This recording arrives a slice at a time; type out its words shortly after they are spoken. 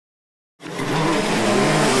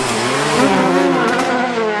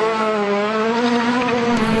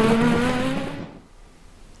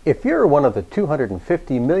If you're one of the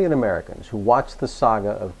 250 million Americans who watched the saga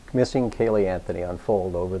of missing Caylee Anthony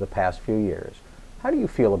unfold over the past few years, how do you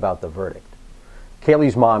feel about the verdict?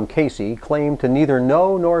 Caylee's mom, Casey, claimed to neither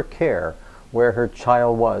know nor care where her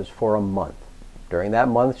child was for a month. During that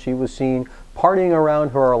month, she was seen partying around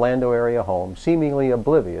her Orlando area home, seemingly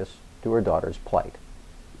oblivious to her daughter's plight.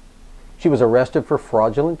 She was arrested for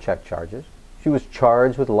fraudulent check charges. She was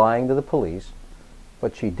charged with lying to the police,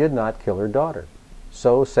 but she did not kill her daughter.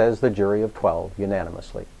 So says the jury of 12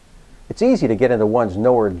 unanimously. It's easy to get into one's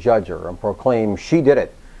knower judger and proclaim she did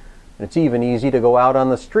it. And it's even easy to go out on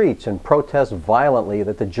the streets and protest violently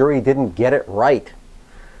that the jury didn't get it right.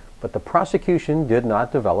 But the prosecution did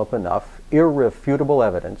not develop enough irrefutable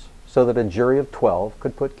evidence so that a jury of 12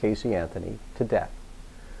 could put Caylee Anthony to death.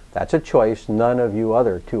 That's a choice none of you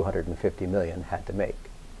other 250 million had to make.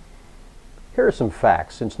 Here are some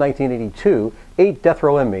facts. Since 1982, 8 death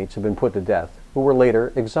row inmates have been put to death who were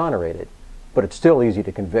later exonerated. But it's still easy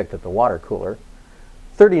to convict at the water cooler.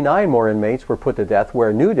 39 more inmates were put to death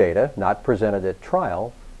where new data, not presented at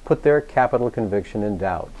trial, put their capital conviction in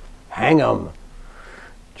doubt. Hang 'em!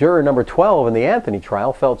 Juror number 12 in the Anthony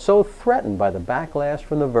trial felt so threatened by the backlash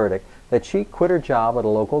from the verdict that she quit her job at a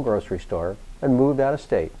local grocery store and moved out of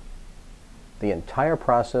state. The entire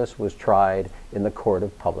process was tried in the court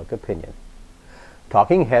of public opinion.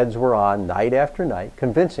 Talking heads were on night after night,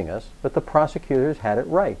 convincing us that the prosecutors had it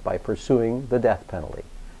right by pursuing the death penalty,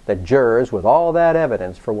 that jurors, with all that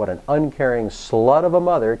evidence for what an uncaring slut of a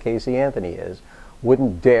mother Caylee Anthony is,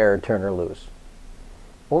 wouldn't dare turn her loose.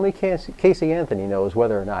 Only Caylee Anthony knows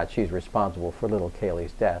whether or not she's responsible for little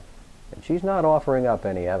Caylee's death, and she's not offering up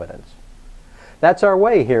any evidence. That's our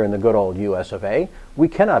way here in the good old US of A. We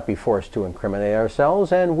cannot be forced to incriminate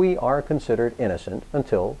ourselves, and we are considered innocent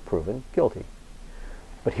until proven guilty.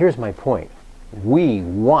 But here's my point. We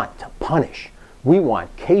want to punish. We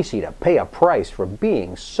want Casey to pay a price for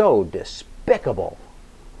being so despicable.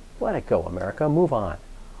 Let it go, America. Move on.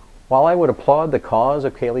 While I would applaud the cause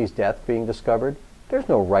of Caylee's death being discovered, there's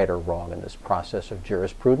no right or wrong in this process of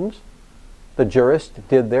jurisprudence. The jurists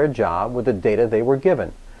did their job with the data they were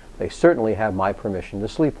given. They certainly have my permission to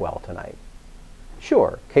sleep well tonight.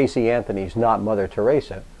 Sure, Caylee Anthony's not Mother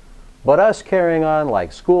Teresa, but us carrying on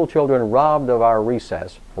like school children robbed of our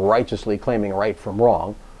recess, righteously claiming right from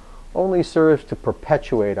wrong, only serves to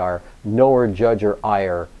perpetuate our knower judger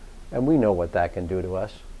ire, and we know what that can do to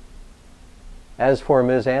us. As for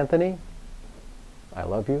Ms. Anthony, I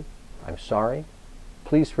love you. I'm sorry.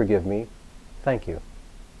 Please forgive me. Thank you.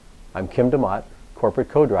 I'm Kim DeMotte, corporate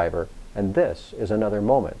co-driver, and this is another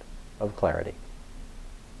moment of clarity.